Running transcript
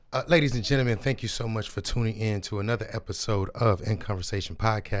Ladies and gentlemen, thank you so much for tuning in to another episode of In Conversation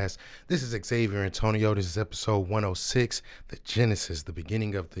Podcast. This is Xzavier Antonio. This is episode 106, the genesis, the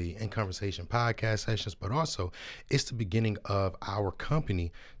beginning of the In Conversation Podcast sessions, but also it's the beginning of our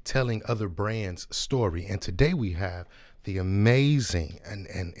company telling other brands' story. And today we have the amazing,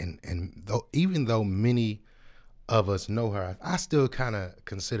 and though, even though many of us know her, I still kind of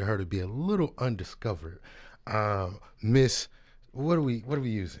consider her to be a little undiscovered. Miss, what are we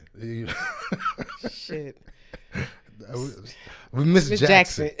using? Shit. Miss Miss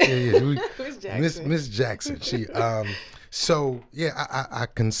Jackson. Jackson. Miss Miss Jackson. Miss Jackson. So yeah, I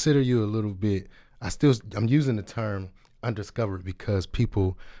consider you a little bit. I'm using the term undiscovered because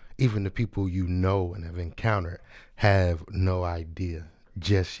people, even the people you know and have encountered, have no idea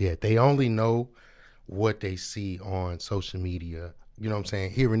just yet. They only know what they see on social media. You know what I'm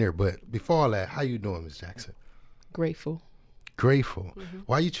saying? Here and there. But before all that, how you doing, Miss Jackson? Grateful. Grateful.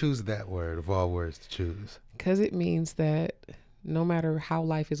 Why you choose that word of all words to choose? Because it means that no matter how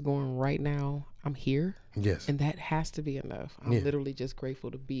life is going right now, I'm here. Yes. And that has to be enough. I'm literally just grateful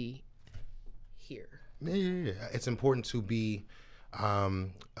to be here. Yeah. It's important to be,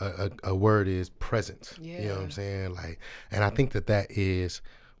 a word is present. Yeah. You know what I'm saying? And I think that is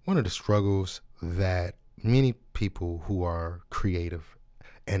one of the struggles that many people who are creative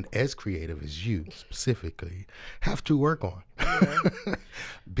and as creative as you specifically have to work on. Yeah.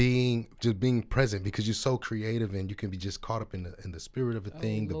 being present, because you're so creative and you can be just caught up in the spirit of a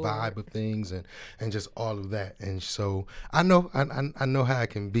thing, the vibe of things, and just all of that. And so I know how it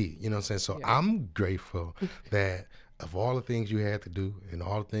can be, you know what I'm saying? So I'm grateful that of all the things you had to do and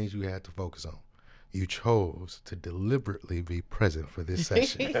all the things you had to focus on, you chose to deliberately be present for this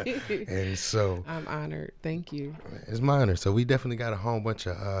session. And so I'm honored. Thank you. it's my honor. So we definitely got a whole bunch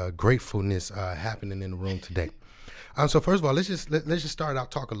of gratefulness happening in the room today. So first of all, let's just start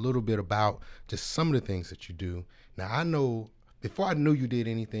out, talk a little bit about just some of the things that you do. Now, I know before I knew you did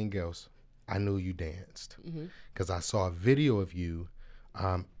anything else, I knew you danced because I saw a video of you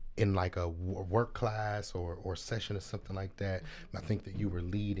in like a work class or session or something like that. And I think that you were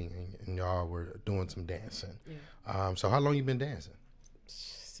leading and y'all were doing some dancing. Yeah. So how long you been dancing?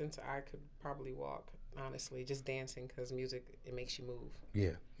 Since I could probably walk, honestly, just dancing, because music, it makes you move.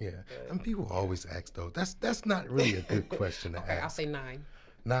 Yeah. But, And people always ask though. That's not really a good question to Okay, ask. I'll say 9.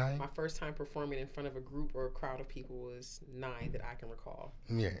 9? My first time performing in front of a group or a crowd of people was 9 that I can recall.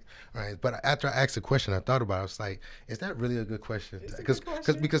 Yeah, right. But after I asked the question, I thought about it. I was like, is that really a good question? It's a good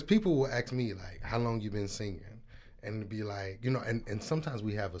question. Because people will ask me, like, how long you been singing? And it'd be like, and sometimes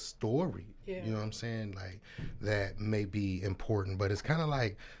we have a story, you know what I'm saying? Like, that may be important, but it's kind of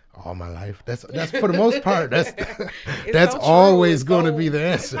like, all my life. That's for the most part. That's that's so always going to be the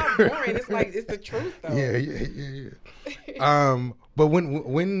answer. It's not boring. It's like, it's the truth, though. Yeah. But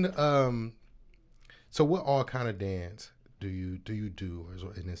so what all kind of dance do you do,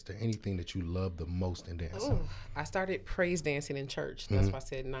 and is there anything that you love the most in dancing? I started praise dancing in church. That's why I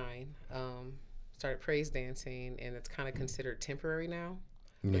said 9. Started praise dancing, and it's kind of considered temporary now.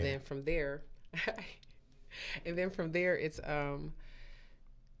 But then from there, it's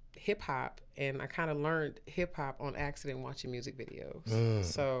hip hop, and I kind of learned hip hop on accident watching music videos.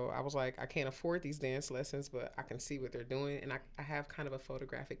 So I was like, I can't afford these dance lessons, but I can see what they're doing, and I have kind of a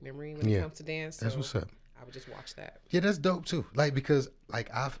photographic memory when it comes to dance. So that's what's up. I would just watch that. Yeah, that's dope too. Like, because like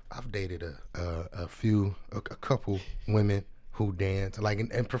I've dated a couple women who dance, like,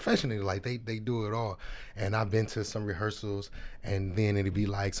 and professionally, like they do it all. And I've been to some rehearsals, and then it'd be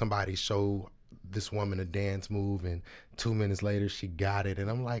like somebody show this woman a dance move, and 2 minutes later she got it, and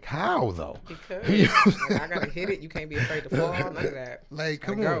I'm like, how though? Because like, I gotta hit it. You can't be afraid to fall. None of that. Like,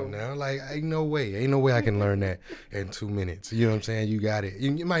 come on now. Like, ain't no way I can learn that in 2 minutes. You know what I'm saying? You got it.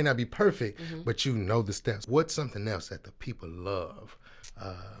 You might not be perfect, but you know the steps. What's something else that the people love?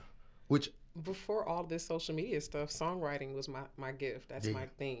 Which before all this social media stuff, songwriting was my gift. That's my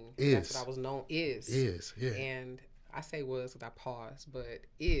thing. Is. That's what I was known is. Yeah. And I say was because I paused, but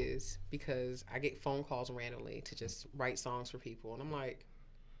is because I get phone calls randomly to just write songs for people, and I'm like,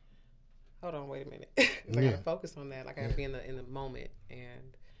 hold on, wait a minute. I gotta focus on that. Like, I gotta be in the moment,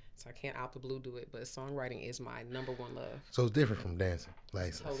 and so I can't out the blue do it. But songwriting is my number one love. So it's different from dancing.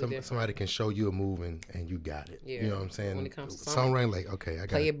 Like, somebody can show you a move and you got it. Yeah. You know what I'm saying? When it comes to songwriting, like, okay, I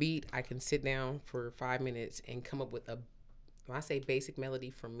got play a beat, I can sit down for 5 minutes and come up with a when I say basic melody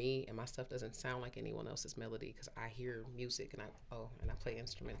for me, and my stuff doesn't sound like anyone else's melody because I hear music and I play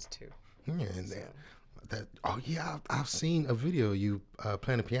instruments too. Yeah, and So. that oh yeah, I've seen a video of you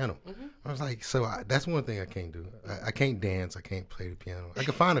playing the piano. Mm-hmm. I was like, so that's one thing I can't do. I can't dance. I can't play the piano. I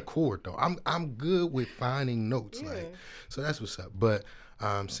can find a chord though. I'm good with finding notes. Yeah. Like, so that's what's up. But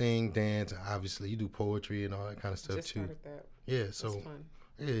sing, dance, obviously you do poetry and all that kind of stuff Just too. started that. Yeah, That's so fun.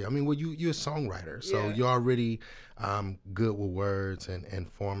 yeah, I mean, well, you're a songwriter, so Yeah. you're already good with words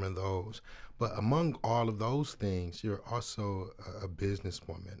and forming those. But among all of those things, you're also a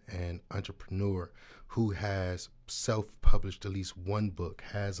businesswoman and entrepreneur who has self-published at least one book,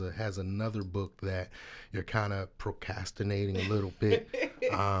 has another book that you're kind of procrastinating a little bit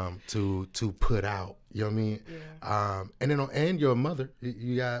to put out. You know what I mean? Yeah. And you're a mother.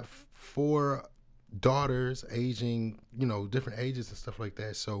 You got four daughters aging, different ages and stuff like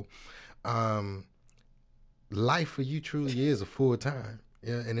that. So, life for you truly is a full time.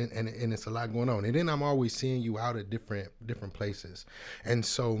 Yeah, and it's a lot going on. And then I'm always seeing you out at different places. And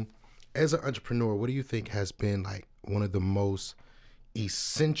so, as an entrepreneur, what do you think has been like one of the most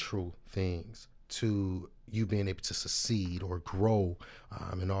essential things to you being able to succeed or grow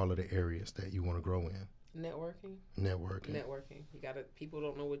in all of the areas that you want to grow in? Networking. You gotta. People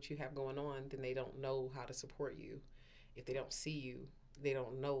don't know what you have going on, then they don't know how to support you. If they don't see you, they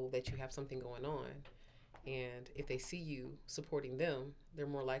don't know that you have something going on. And if they see you supporting them, they're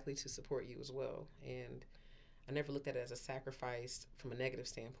more likely to support you as well. And I never looked at it as a sacrifice from a negative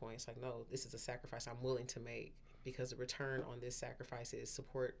standpoint. It's like, no, this is a sacrifice I'm willing to make because the return on this sacrifice is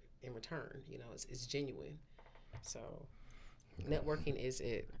support in return. It's genuine. So networking is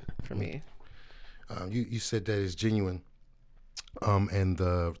it for me. You said that is genuine, and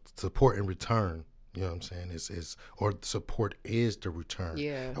the support in return. You know what I'm saying? Is or support is the return.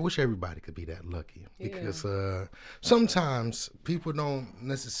 Yeah. I wish everybody could be that lucky because Yeah. sometimes people don't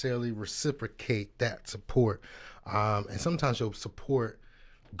necessarily reciprocate that support, and sometimes your support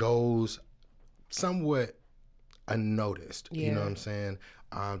goes somewhat unnoticed. You know what Yeah. I'm saying?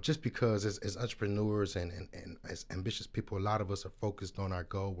 Just because as entrepreneurs and as ambitious people, a lot of us are focused on our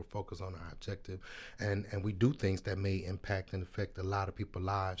goal. We're focused on our objective, and we do things that may impact and affect a lot of people's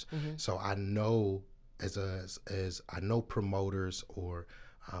lives. Mm-hmm. So I know as I know promoters or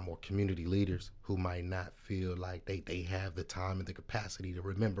community leaders who might not feel like they have the time and the capacity to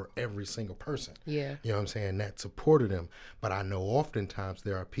remember every single person. Yeah. You know what I'm saying? That supported them. But I know oftentimes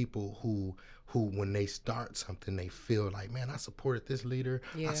there are people who when they start something they feel like, man, I supported this leader,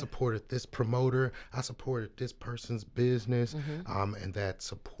 I Yeah. supported this promoter, I supported this person's business, Mm-hmm. and that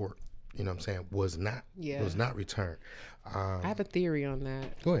support, you know what I'm saying, was Yeah. not returned. I have a theory on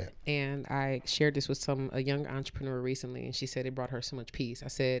that. Go ahead. And I shared this with a young entrepreneur recently, and she said it brought her so much peace. I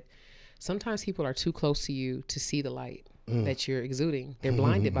said, sometimes people are too close to you to see the light that you're exuding. They're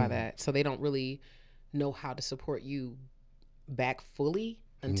blinded by that, so they don't really know how to support you back fully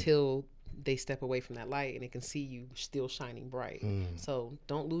until they step away from that light and they can see you still shining bright. So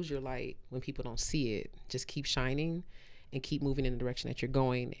don't lose your light when people don't see it. Just keep shining and keep moving in the direction that you're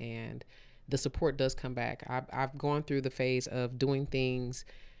going, and the support does come back. I've gone through the phase of doing things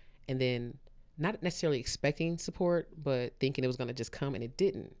and then not necessarily expecting support, but thinking it was going to just come, and it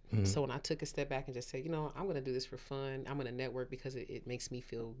didn't. So when I took a step back and just said, I'm going to do this for fun. I'm going to network because it makes me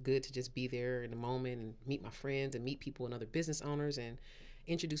feel good to just be there in the moment and meet my friends and meet people and other business owners and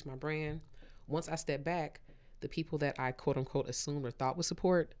introduce my brand. Once I stepped back, the people that I quote unquote assumed or thought would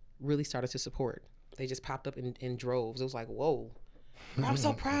support really started to support. They just popped up in droves. It was like, whoa, I'm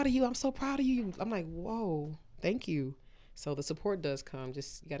so proud of you. I'm so proud of you. I'm like, whoa, thank you. So the support does come.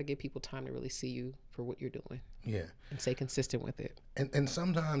 Just you got to give people time to really see you for what you're doing. Yeah. And stay consistent with it. And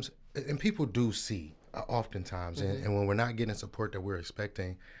sometimes, and people do see, oftentimes, and when we're not getting support that we're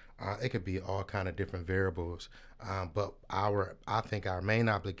expecting, it could be all kind of different variables. But I think our main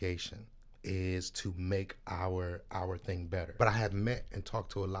obligation is to make our thing better. But I have met and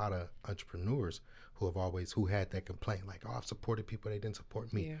talked to a lot of entrepreneurs who had that complaint, like, oh, I've supported people, they didn't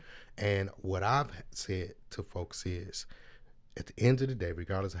support me. Yeah. And what I've said to folks is, at the end of the day,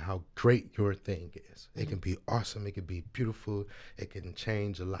 regardless of how great your thing is, it can be awesome, it can be beautiful, it can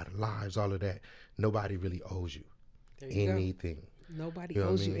change a lot of lives, all of that. Nobody really owes you anything. Nobody You know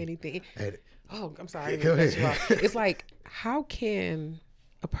owes what I you mean? anything. And Oh, I'm sorry. I go didn't mean to cut you ahead. off. It's like, how can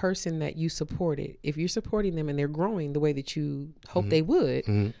a person that you supported, if you're supporting them and they're growing the way that you hope they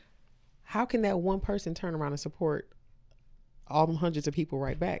would, how can that one person turn around and support all them hundreds of people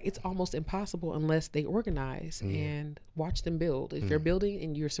right back? It's almost impossible unless they organize and watch them build. If they're building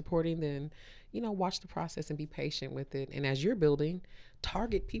and you're supporting, then watch the process and be patient with it. And as you're building,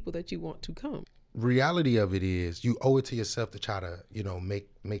 target people that you want to come. reality of it is you owe it to yourself to try to,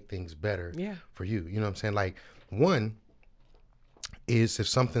 make things better Yeah. for you. You know what I'm saying? Like, one is if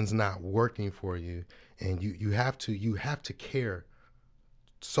something's not working for you, and you have to care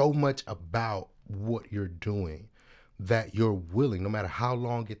so much about what you're doing that you're willing, no matter how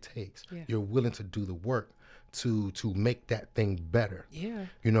long it takes, Yeah. you're willing to do the work to make that thing better. Yeah.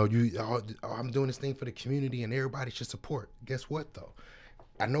 I'm doing this thing for the community and everybody should support. Guess what though?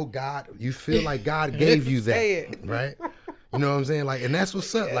 I know God, you feel like God gave you that, Say it. right? You know what I'm saying? Like, and that's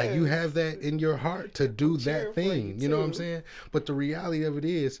what's up. Like, you Yes. have that in your heart to do I'm cheering that for you, thing. You know what I'm too. saying? But the reality of it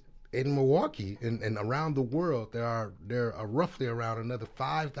is, in Milwaukee and around the world, there are roughly around another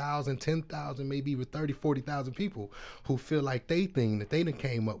 5,000, 10,000, maybe even 30, 40,000 people who feel like they thing that they done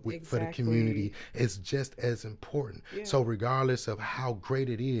came up with for the community Exactly. is just as important. Yeah. So regardless of how great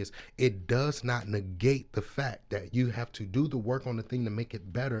it is, it does not negate the fact that you have to do the work on the thing to make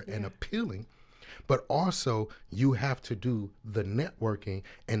it better and Yeah. appealing. But also, you have to do the networking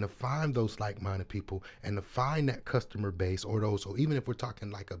and to find those like-minded people and to find that customer base, or those, or even if we're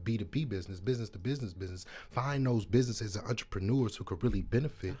talking like a B2B business, business to business, find those businesses and entrepreneurs who could really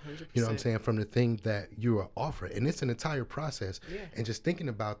benefit, you know what I'm 100%. saying, from the thing that you are offering. And it's an entire process. Yeah. And just thinking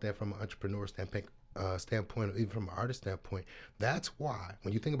about that from an entrepreneur standpoint, or even from an artist standpoint, that's why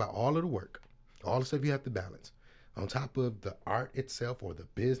when you think about all of the work, all the stuff you have to balance, on top of the art itself or the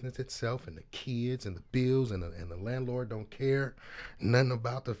business itself and the kids and the bills and the landlord don't care nothing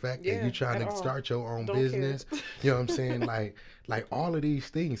about the fact that Yeah. you're trying At to all. start your own Don't care. business. You know what I'm saying? Like all of these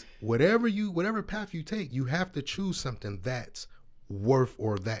things, whatever path you take, you have to choose something that's worth,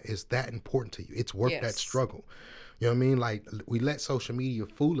 or that is that important to you. It's worth that Yes. struggle. You know what I mean? Like, we let social media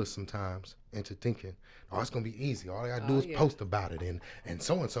fool us sometimes into thinking, oh, it's gonna be easy. All I gotta do Oh is yeah. post about it, and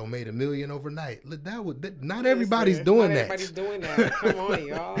so made $1 million overnight. Look, not everybody's Listen, not doing everybody's that. doing that. Come on,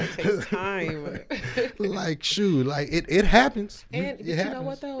 y'all. It takes time. Like, shoot, like it happens. It But you know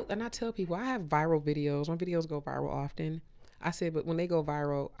what happens. though? And I tell people I have viral videos. My videos go viral often. I said, but when they go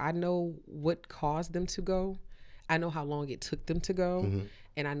viral, I know what caused them to go. I know how long it took them to go, Hmm.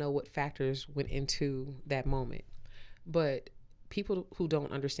 and I know what factors went into that moment. But people who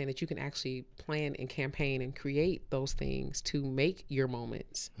don't understand that you can actually plan and campaign and create those things to make your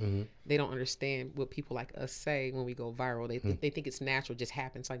moments, Hmm. they don't understand what people like us say when we go viral. They think it's natural, it just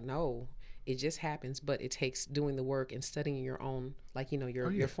happens. Like, no, it just happens, but it takes doing the work and studying your own, like, Oh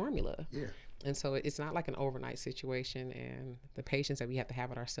your yeah, formula. yeah. And so it's not like an overnight situation. And the patience that we have to have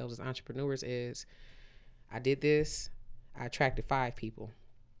with ourselves as entrepreneurs is, I did this, I attracted 5 people.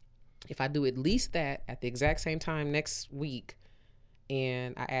 If I do at least that at the exact same time next week,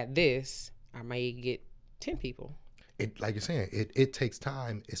 and I add this, I may get 10 people. It, like you're saying, it takes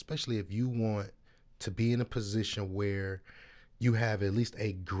time, especially if you want to be in a position where you have at least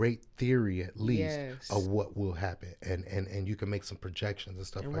a great theory, at least, of Yes. what will happen, and you can make some projections and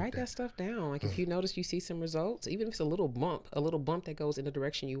stuff And like write that. that stuff down. Like, if you notice you see some results, even if it's a little bump that goes in the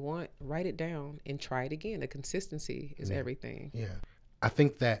direction you want, write it down and try it again. The consistency is Yeah, everything. yeah. I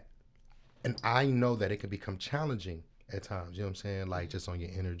think that, and I know that it can become challenging at times. You know what I'm saying? Like, just on your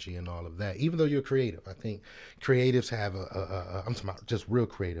energy and all of that. Even though you're creative, I think creatives have I'm talking about just real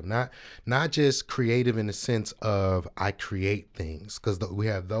creative, not just creative in the sense of I create things, because we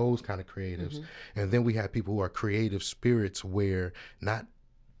have those kind of creatives, Mm-hmm. and then we have people who are creative spirits where not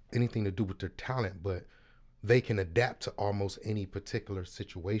anything to do with their talent, but they can adapt to almost any particular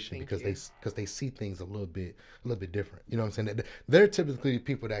situation Thank because you. they see things a little bit different. You know what I'm saying? They're typically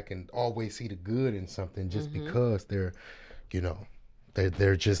people that can always see the good in something just Mm-hmm. because you know,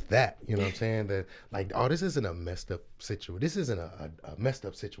 they're just that. You know what I'm saying? That, like, oh, this isn't a messed up situation. This isn't a messed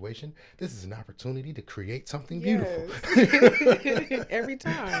up situation. This is an opportunity to create something beautiful. Yes. Every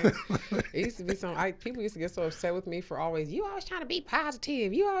time. It used to be people used to get so upset with me for you always trying to be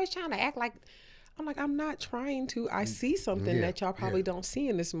positive. You always trying to act like, I'm like, I'm not trying to. I see something Yeah, that y'all yeah, probably don't see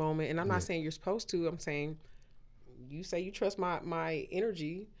in this moment. And I'm yeah, not saying you're supposed to. I'm saying, you say you trust my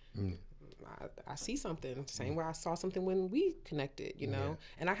energy. mm, I see something. Same way I saw something when we connected, yeah,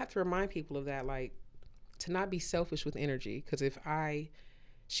 And I have to remind people of that, like, to not be selfish with energy. Because if I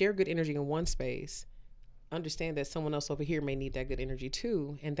share good energy in one space, understand that someone else over here may need that good energy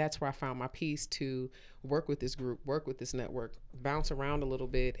too. And that's where I found my peace to work with this group, work with this network, bounce around a little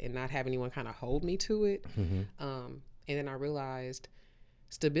bit and not have anyone kind of hold me to it. mm-hmm. And then I realized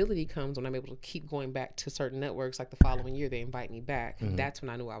stability comes when I'm able to keep going back to certain networks. Like, the following year, they invite me back. Mm-hmm. That's when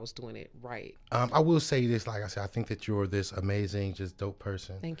I knew I was doing it right. I will say this, like I said, I think that you're this amazing, just dope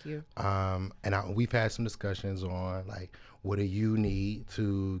person. Thank you. And we've had some discussions on, like, what do you need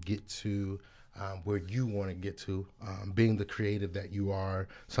to get to where you want to get to. Being the creative that you are,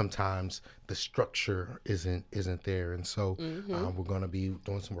 sometimes the structure isn't there, and so Mm-hmm. we're going to be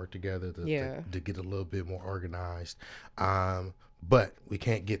doing some work together Yeah. to get a little bit more organized. But we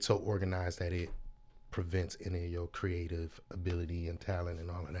can't get so organized that it prevents any of your creative ability and talent and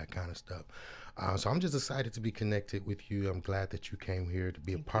all of that kind of stuff. So I'm just excited to be connected with you. I'm glad that you came here to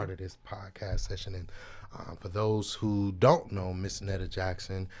be a Thank part you. of this podcast session. And for those who don't know Miss Netta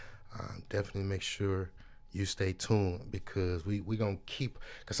Jackson, definitely make sure you stay tuned because we gonna keep,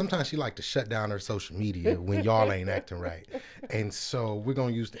 because sometimes she like to shut down her social media when y'all ain't acting right, and so we're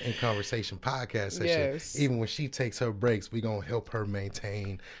gonna use the In Conversation podcast session. Yes. Even when she takes her breaks, we gonna help her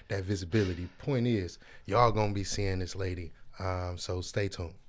maintain that visibility. Point is, y'all gonna be seeing this lady, so stay tuned.